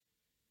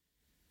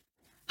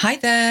Hi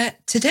there.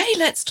 Today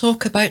let's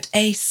talk about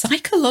a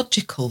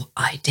psychological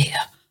idea,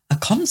 a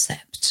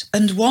concept,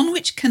 and one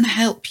which can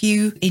help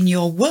you in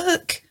your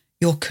work,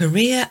 your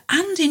career,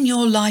 and in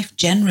your life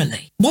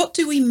generally. What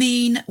do we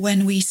mean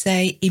when we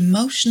say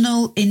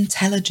emotional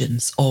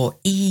intelligence or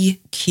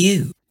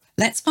EQ?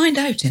 Let's find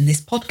out in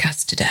this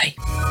podcast today.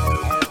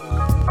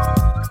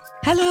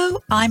 Hello,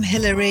 I'm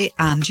Hilary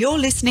and you're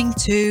listening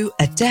to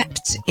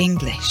Adept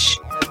English.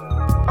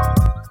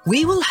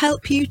 We will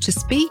help you to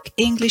speak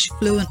English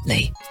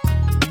fluently.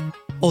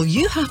 All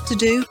you have to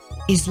do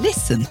is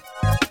listen.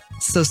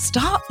 So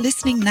start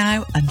listening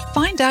now and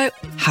find out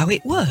how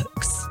it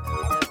works.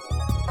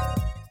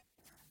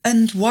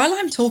 And while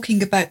I'm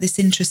talking about this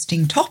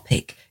interesting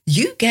topic,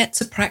 you get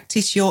to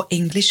practice your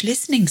English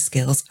listening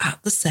skills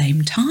at the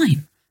same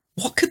time.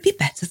 What could be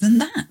better than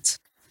that?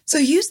 So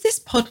use this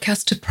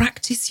podcast to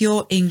practice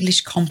your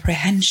English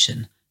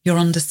comprehension, your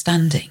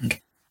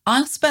understanding.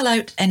 I'll spell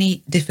out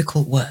any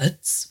difficult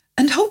words,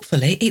 and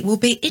hopefully it will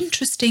be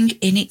interesting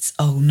in its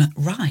own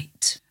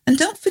right. And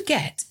don't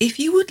forget, if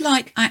you would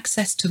like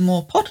access to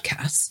more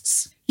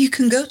podcasts, you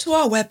can go to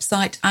our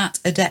website at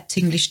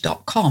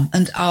adeptenglish.com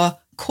and our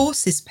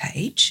courses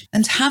page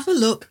and have a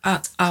look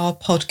at our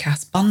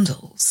podcast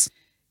bundles.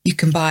 You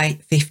can buy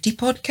 50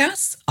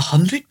 podcasts,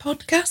 100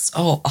 podcasts,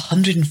 or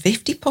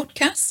 150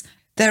 podcasts.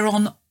 They're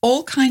on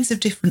all kinds of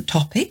different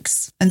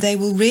topics, and they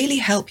will really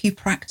help you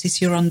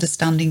practice your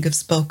understanding of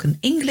spoken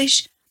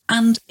English,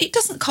 and it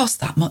doesn't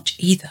cost that much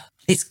either.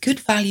 It's good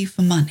value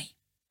for money.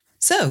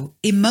 So,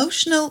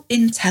 emotional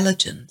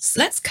intelligence.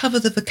 Let's cover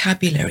the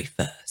vocabulary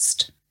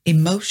first.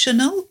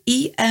 Emotional,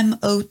 E-M-O-T-I-O-N-A-L.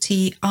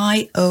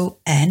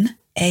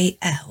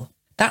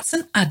 That's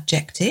an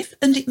adjective,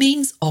 and it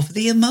means of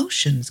the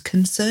emotions,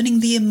 concerning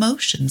the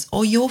emotions,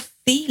 or your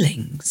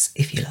feelings,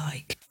 if you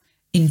like.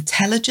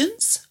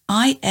 Intelligence,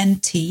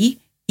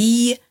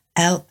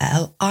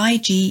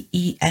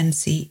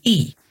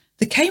 I-N-T-E-L-L-I-G-E-N-C-E.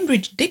 The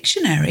Cambridge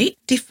Dictionary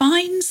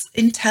defines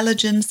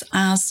intelligence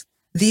as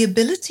the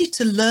ability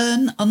to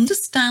learn,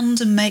 understand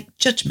and make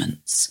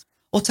judgments,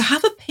 or to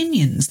have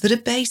opinions that are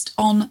based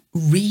on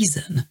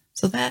reason.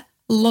 So they're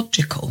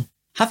logical.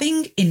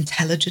 Having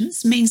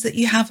intelligence means that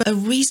you have a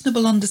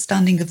reasonable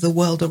understanding of the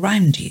world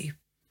around you.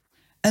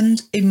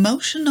 And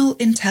emotional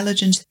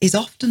intelligence is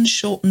often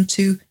shortened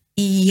to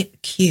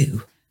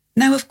EQ.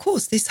 Now, of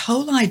course, this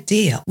whole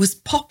idea was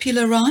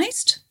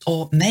popularised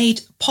or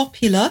made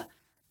popular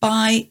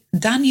by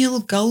Daniel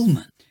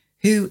Goleman,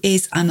 who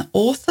is an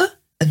author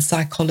and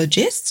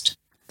psychologist.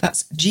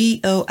 That's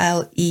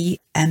Goleman,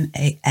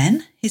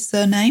 his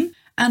surname.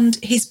 And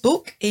his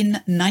book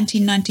in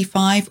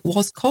 1995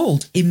 was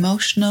called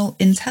Emotional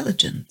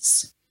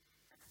Intelligence.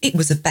 It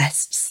was a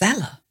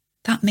bestseller.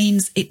 That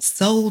means it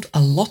sold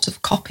a lot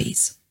of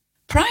copies.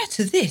 Prior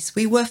to this,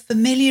 we were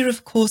familiar,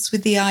 of course,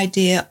 with the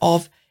idea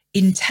of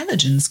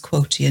intelligence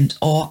quotient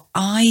or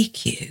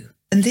IQ.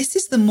 And this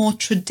is the more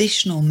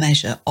traditional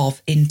measure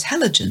of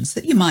intelligence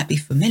that you might be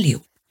familiar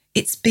with.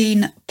 It's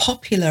been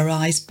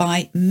popularised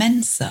by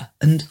Mensa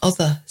and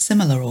other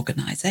similar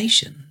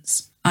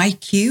organisations.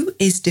 IQ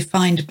is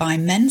defined by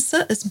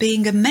Mensa as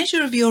being a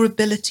measure of your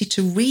ability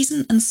to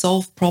reason and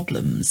solve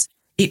problems.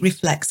 It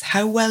reflects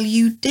how well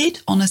you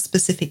did on a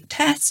specific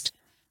test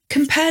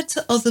compared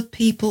to other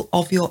people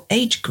of your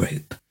age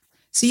group.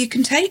 So you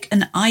can take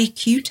an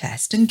IQ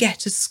test and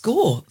get a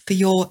score for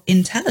your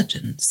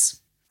intelligence.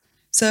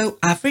 So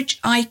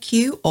average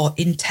IQ or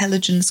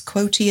intelligence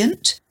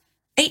quotient,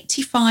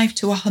 85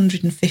 to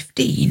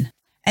 115.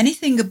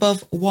 Anything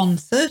above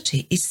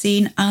 130 is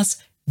seen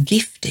as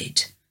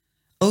gifted.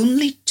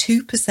 Only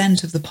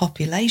 2% of the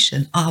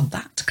population are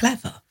that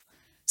clever.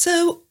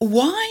 So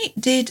why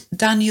did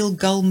Daniel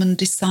Goleman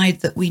decide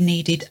that we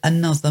needed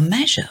another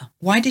measure?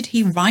 Why did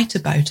he write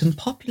about and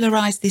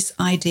popularise this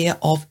idea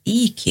of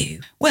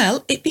EQ?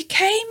 Well, it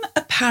became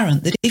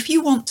apparent that if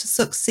you want to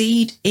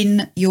succeed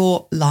in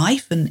your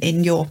life and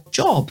in your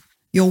job,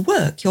 your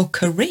work, your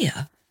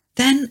career,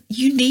 then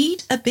you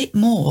need a bit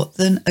more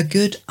than a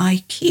good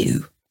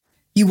IQ.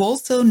 You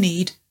also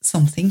need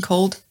something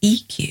called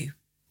EQ.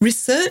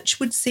 Research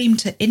would seem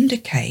to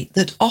indicate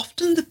that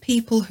often the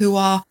people who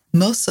are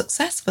most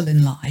successful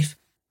in life,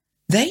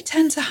 they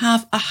tend to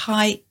have a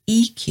high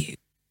EQ.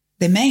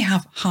 They may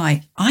have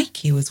high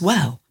IQ as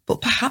well,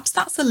 but perhaps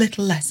that's a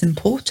little less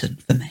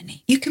important for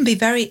many. You can be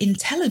very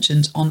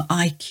intelligent on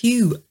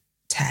IQ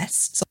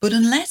tests, but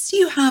unless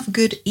you have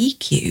good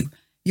EQ,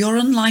 you're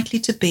unlikely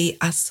to be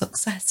as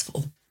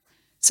successful.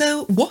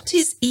 So what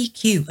is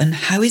EQ and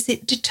how is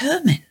it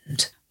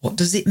determined? What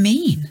does it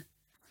mean?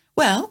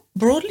 Well,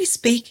 broadly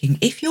speaking,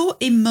 if you're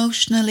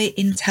emotionally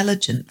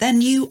intelligent, then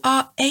you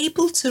are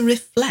able to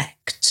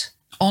reflect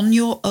on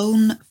your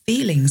own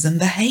feelings and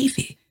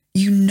behaviour.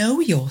 You know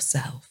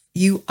yourself.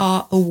 You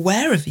are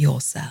aware of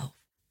yourself.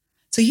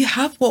 So you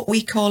have what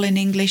we call in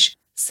English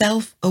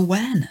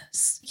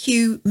self-awareness.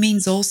 Q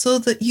means also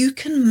that you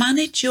can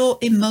manage your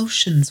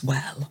emotions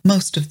well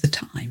most of the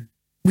time.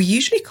 We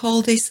usually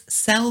call this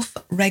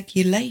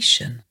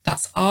self-regulation.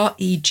 That's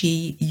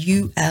R-E-G-U-L-A-T-I-O-N.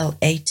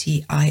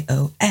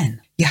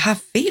 You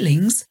have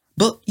feelings,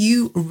 but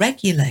you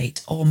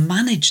regulate or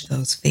manage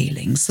those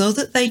feelings so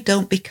that they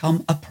don't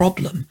become a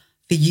problem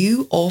for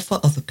you or for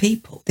other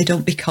people. They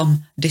don't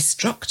become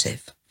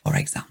destructive, for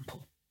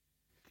example.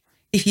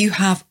 If you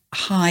have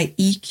high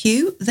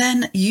EQ,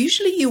 then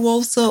usually you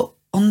also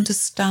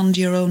understand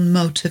your own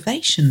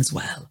motivations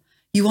well.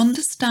 You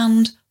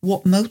understand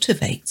what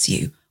motivates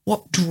you,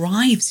 what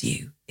drives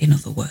you, in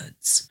other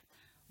words,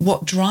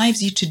 what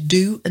drives you to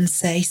do and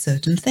say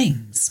certain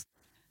things.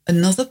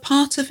 Another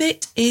part of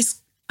it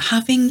is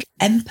having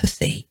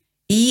empathy,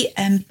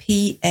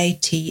 EMPATHY.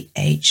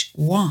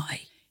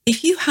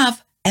 If you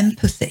have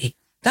empathy,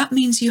 that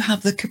means you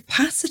have the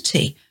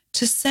capacity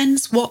to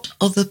sense what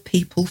other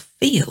people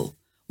feel,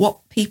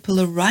 what people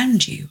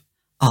around you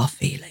are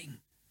feeling.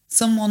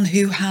 Someone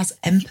who has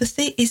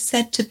empathy is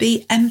said to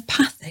be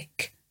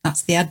empathic.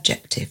 That's the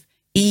adjective,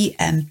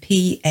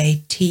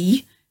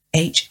 EMPATHIC.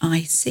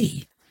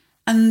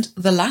 And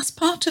the last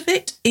part of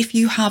it, if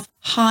you have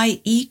high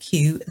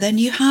EQ, then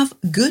you have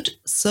good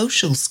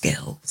social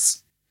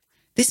skills.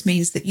 This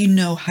means that you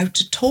know how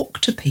to talk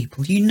to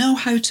people, you know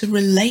how to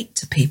relate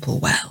to people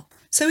well.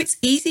 So it's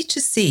easy to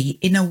see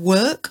in a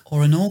work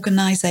or an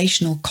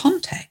organisational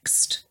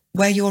context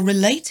where you're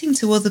relating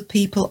to other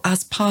people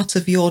as part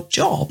of your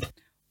job,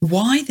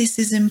 why this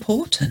is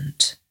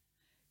important.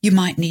 You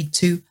might need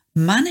to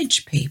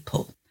manage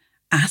people,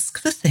 ask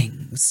for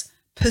things,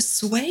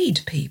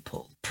 persuade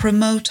people,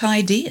 promote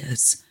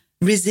ideas,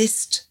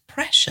 resist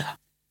pressure,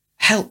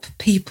 help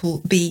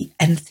people be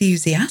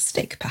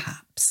enthusiastic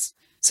perhaps.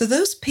 So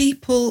those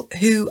people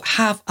who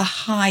have a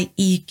high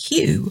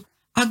EQ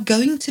are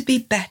going to be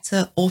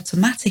better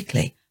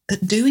automatically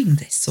at doing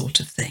this sort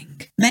of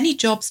thing. Many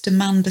jobs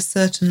demand a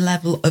certain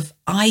level of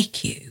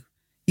IQ.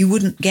 You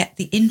wouldn't get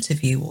the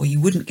interview or you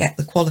wouldn't get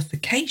the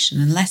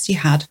qualification unless you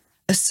had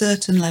a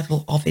certain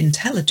level of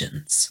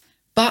intelligence.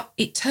 But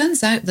it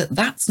turns out that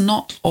that's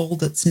not all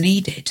that's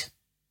needed.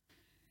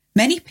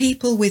 Many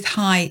people with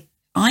high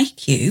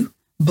IQ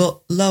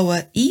but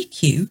lower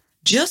EQ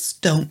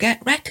just don't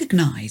get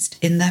recognised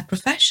in their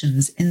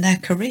professions, in their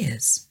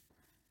careers.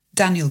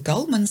 Daniel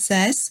Goleman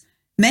says,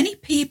 many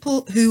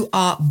people who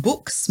are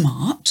book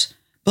smart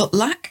but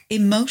lack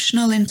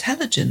emotional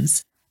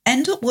intelligence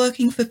end up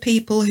working for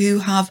people who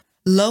have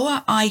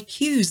lower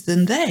IQs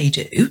than they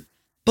do,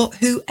 but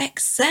who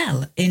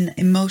excel in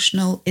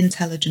emotional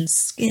intelligence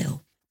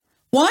skill.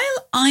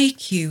 While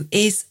IQ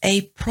is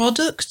a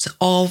product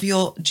of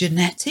your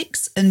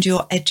genetics and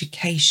your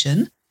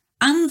education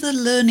and the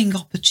learning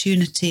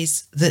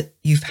opportunities that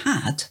you've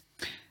had,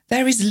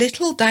 there is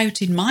little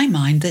doubt in my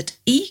mind that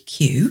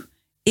EQ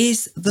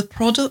is the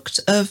product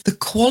of the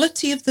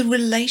quality of the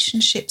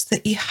relationships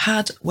that you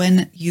had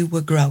when you were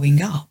growing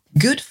up.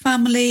 Good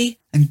family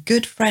and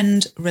good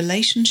friend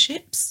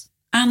relationships,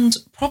 and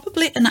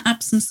probably an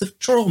absence of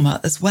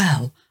trauma as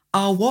well,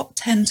 are what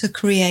tend to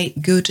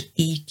create good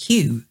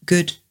EQ,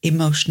 good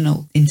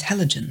emotional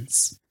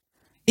intelligence.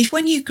 If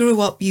when you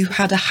grew up you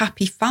had a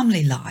happy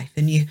family life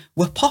and you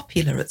were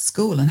popular at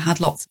school and had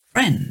lots of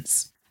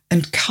friends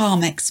and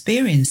calm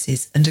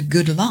experiences and a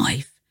good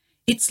life,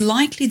 it's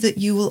likely that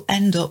you will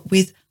end up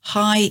with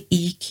high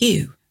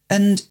EQ.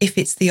 And if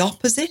it's the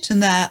opposite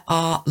and there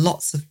are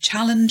lots of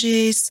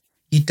challenges,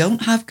 you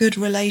don't have good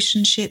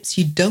relationships,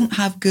 you don't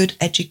have good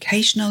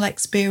educational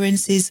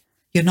experiences,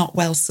 you're not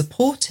well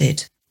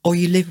supported, or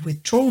you live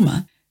with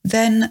trauma,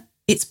 then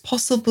it's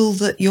possible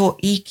that your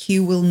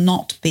EQ will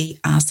not be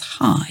as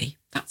high.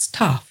 That's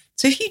tough.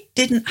 So if you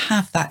didn't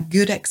have that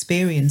good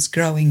experience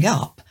growing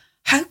up,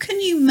 how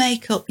can you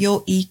make up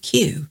your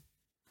EQ?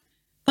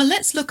 Well,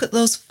 let's look at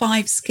those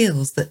 5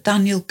 skills that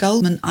Daniel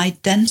Goleman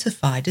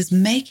identified as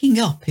making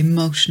up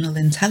emotional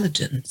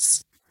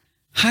intelligence.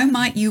 How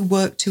might you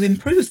work to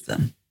improve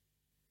them?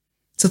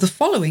 So the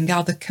following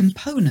are the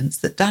components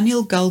that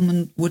Daniel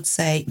Goleman would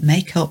say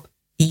make up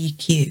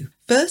EQ.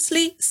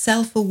 Firstly,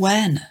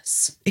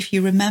 self-awareness. If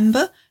you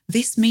remember,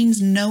 this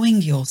means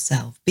knowing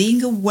yourself,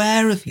 being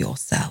aware of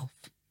yourself,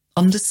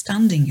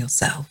 understanding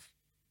yourself.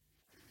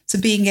 So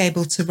being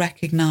able to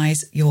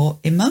recognise your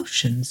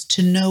emotions,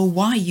 to know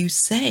why you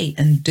say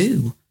and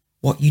do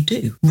what you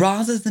do,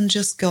 rather than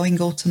just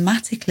going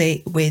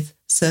automatically with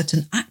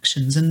certain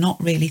actions and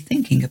not really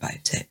thinking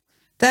about it.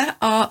 There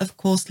are, of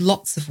course,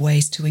 lots of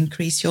ways to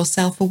increase your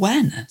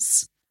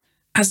self-awareness.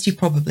 As you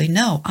probably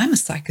know, I'm a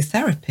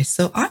psychotherapist,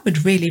 so I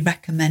would really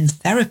recommend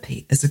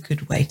therapy as a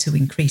good way to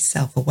increase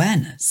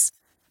self-awareness.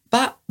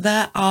 But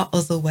there are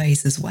other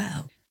ways as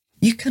well.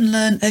 You can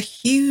learn a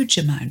huge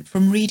amount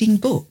from reading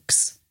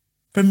books,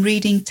 from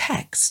reading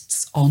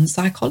texts on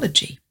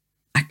psychology.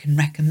 I can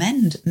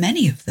recommend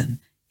many of them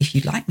if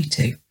you'd like me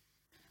to.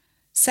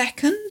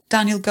 Second,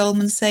 Daniel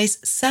Goleman says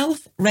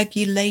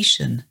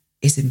self-regulation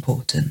is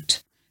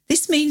important.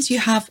 This means you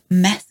have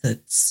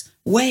methods,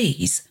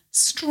 ways,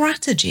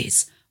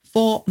 strategies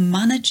for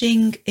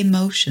managing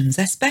emotions,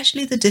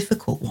 especially the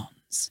difficult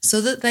ones,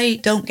 so that they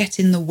don't get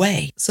in the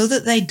way, so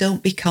that they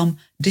don't become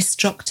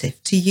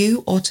destructive to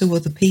you or to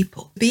other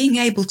people. Being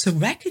able to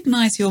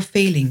recognise your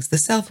feelings, the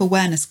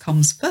self-awareness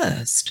comes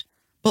first,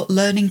 but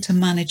learning to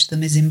manage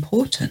them is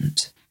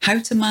important. how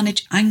to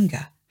manage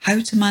anger, how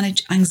to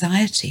manage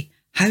anxiety,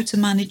 how to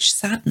manage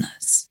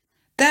sadness.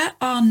 There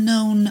are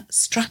known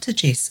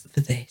strategies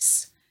for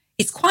this.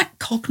 It's quite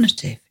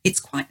cognitive, it's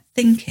quite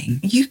thinking.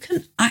 You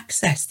can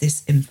access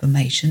this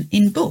information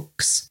in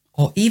books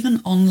or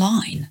even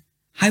online.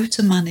 How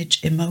to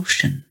manage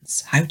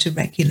emotions, how to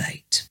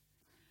regulate.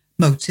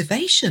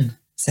 Motivation,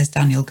 says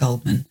Daniel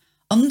Goleman,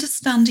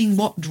 understanding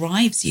what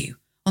drives you,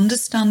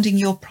 understanding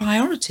your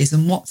priorities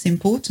and what's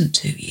important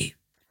to you.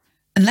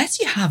 Unless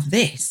you have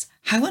this,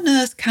 how on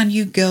earth can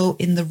you go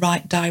in the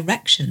right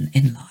direction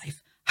in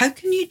life? How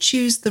can you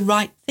choose the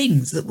right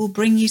things that will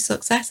bring you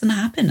success and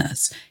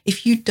happiness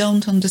if you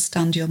don't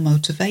understand your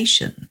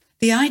motivation?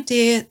 The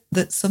idea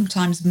that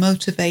sometimes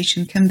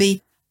motivation can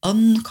be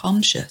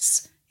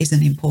unconscious is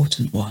an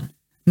important one.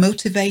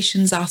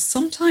 Motivations are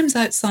sometimes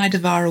outside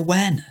of our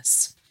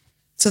awareness,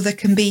 so there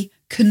can be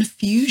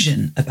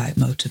confusion about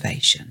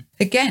motivation.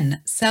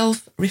 Again,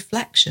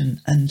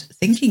 self-reflection and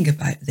thinking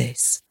about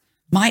this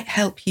might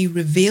help you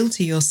reveal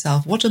to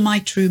yourself, what are my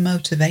true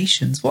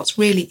motivations? What's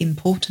really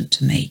important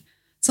to me?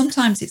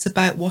 Sometimes it's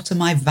about what are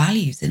my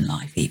values in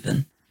life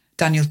even.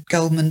 Daniel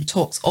Goleman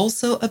talks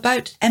also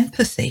about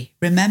empathy.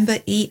 Remember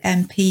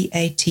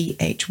EMPATHY.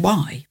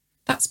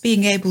 That's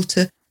being able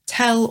to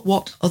tell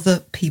what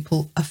other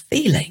people are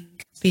feeling,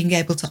 being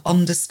able to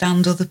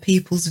understand other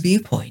people's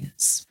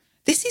viewpoints.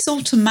 This is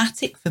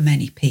automatic for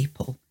many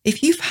people.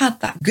 If you've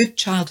had that good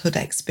childhood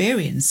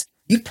experience,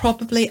 you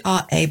probably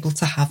are able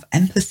to have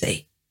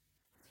empathy.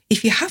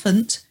 If you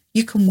haven't,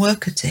 you can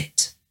work at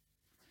it.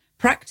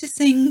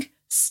 Practicing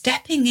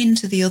stepping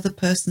into the other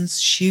person's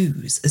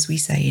shoes, as we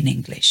say in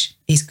English,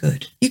 is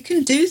good. You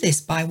can do this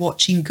by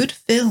watching good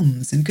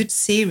films and good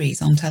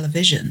series on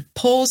television.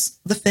 Pause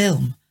the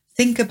film.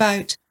 Think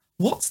about,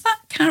 what's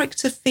that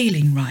character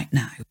feeling right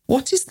now?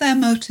 What is their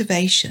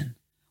motivation?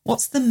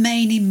 What's the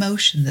main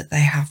emotion that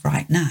they have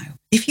right now?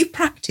 If you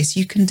practice,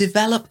 you can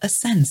develop a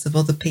sense of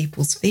other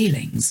people's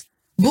feelings.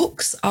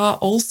 Books are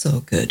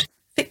also good.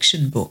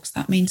 Fiction books,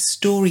 that means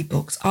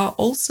storybooks, are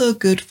also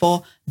good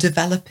for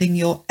developing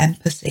your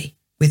empathy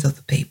with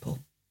other people,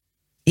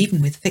 even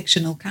with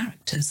fictional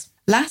characters.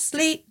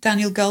 Lastly,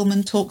 Daniel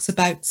Goleman talks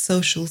about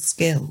social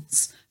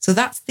skills. So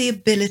that's the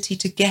ability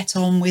to get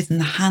on with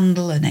and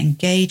handle and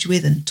engage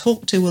with and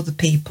talk to other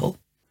people.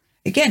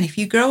 Again, if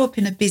you grow up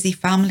in a busy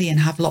family and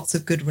have lots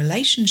of good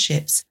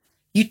relationships,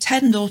 you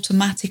tend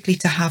automatically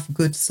to have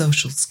good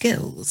social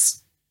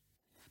skills.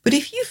 But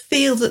if you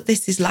feel that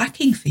this is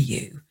lacking for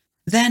you,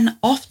 then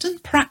often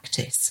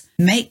practice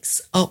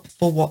makes up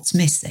for what's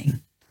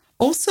missing.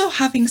 Also,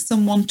 having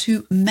someone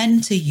to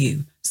mentor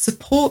you,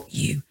 support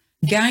you,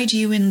 guide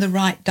you in the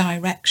right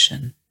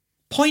direction,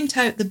 point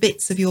out the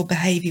bits of your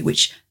behaviour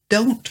which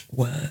don't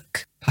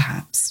work,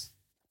 perhaps.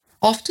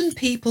 Often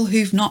people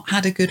who've not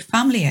had a good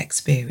family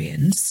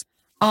experience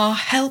are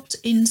helped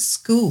in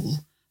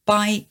school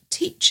by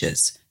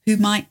teachers who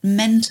might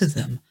mentor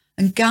them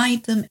and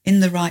guide them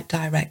in the right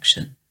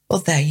direction. Well,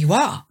 there you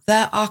are.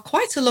 There are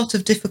quite a lot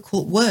of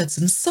difficult words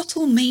and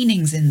subtle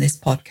meanings in this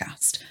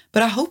podcast,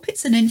 but I hope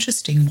it's an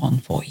interesting one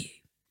for you.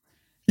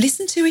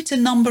 Listen to it a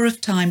number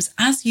of times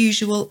as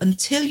usual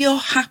until you're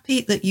happy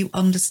that you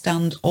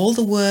understand all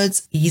the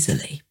words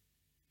easily.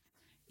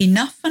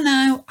 Enough for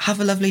now.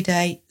 Have a lovely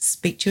day.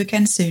 Speak to you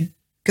again soon.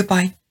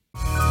 Goodbye.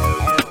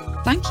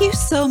 Thank you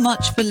so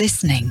much for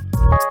listening.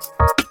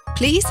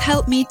 Please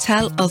help me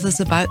tell others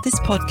about this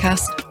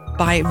podcast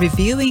by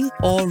reviewing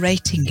or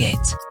rating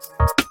it.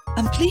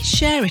 And please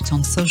share it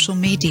on social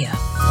media.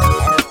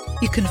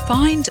 You can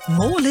find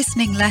more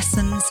listening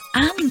lessons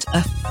and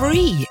a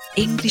free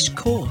English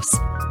course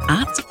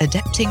at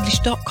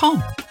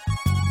adeptenglish.com.